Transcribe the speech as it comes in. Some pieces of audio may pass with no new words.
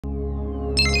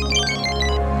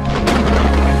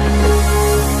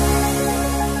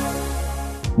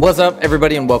What's up,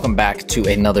 everybody, and welcome back to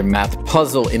another math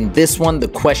puzzle. In this one, the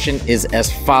question is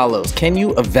as follows. Can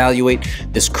you evaluate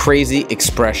this crazy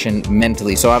expression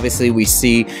mentally? So obviously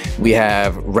we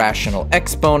have rational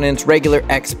exponents, regular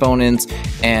exponents,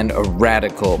 and a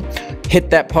radical. Hit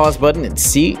that pause button and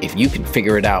see if you can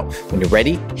figure it out. When you're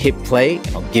ready, hit play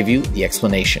and I'll give you the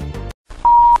explanation.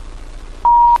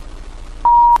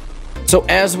 So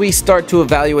as we start to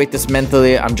evaluate this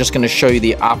mentally, I'm just going to show you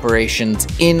the operations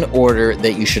in order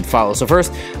that you should follow. So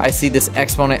first, I see this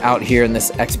exponent out here and this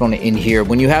exponent in here.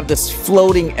 When you have this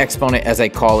floating exponent, as I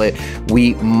call it,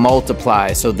 we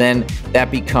multiply. So then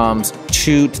that becomes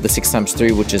 2 to the 6 times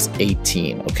 3, which is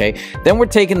 18, okay? Then we're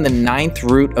taking the 9th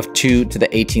root of 2 to the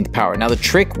 18th power. Now the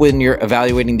trick when you're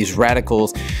evaluating these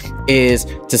radicals is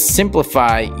to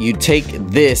simplify. You take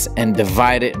this and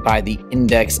divide it by the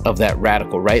index of that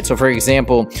radical, right? So for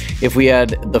example, if we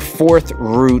had the 4th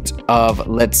root of,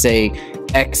 let's say,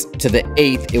 x to the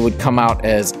 8th, it would come out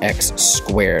as x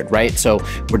squared, right? So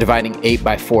we're dividing 8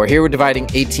 by 4. Here we're dividing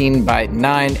 18 by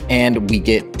 9 and we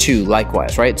get 2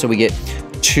 likewise, right? So we get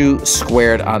 2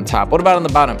 squared on top. What about on the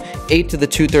bottom? 8 to the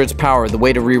 2/3 power. The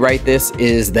way to rewrite this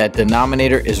is that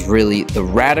denominator is really the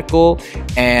radical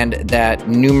and that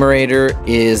numerator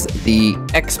is the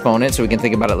exponent. So we can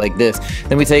think about it like this.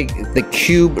 Then we take the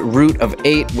cube root of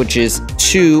 8, which is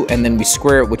 2, and then we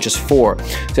square it, which is 4.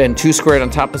 So, and 2 squared on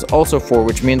top is also 4,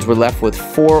 which means we're left with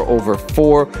 4 over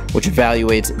 4, which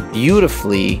evaluates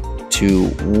beautifully to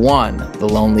 1, the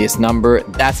loneliest number.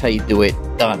 That's how you do it.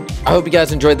 Done. I hope you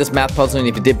guys enjoyed this math puzzle, and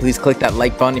if you did, please click that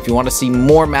like button. If you want to see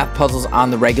more math puzzles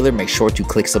on the regular, make sure to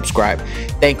click subscribe.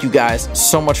 Thank you guys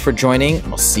so much for joining.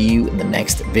 I'll see you in the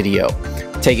next video.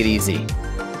 Take it easy.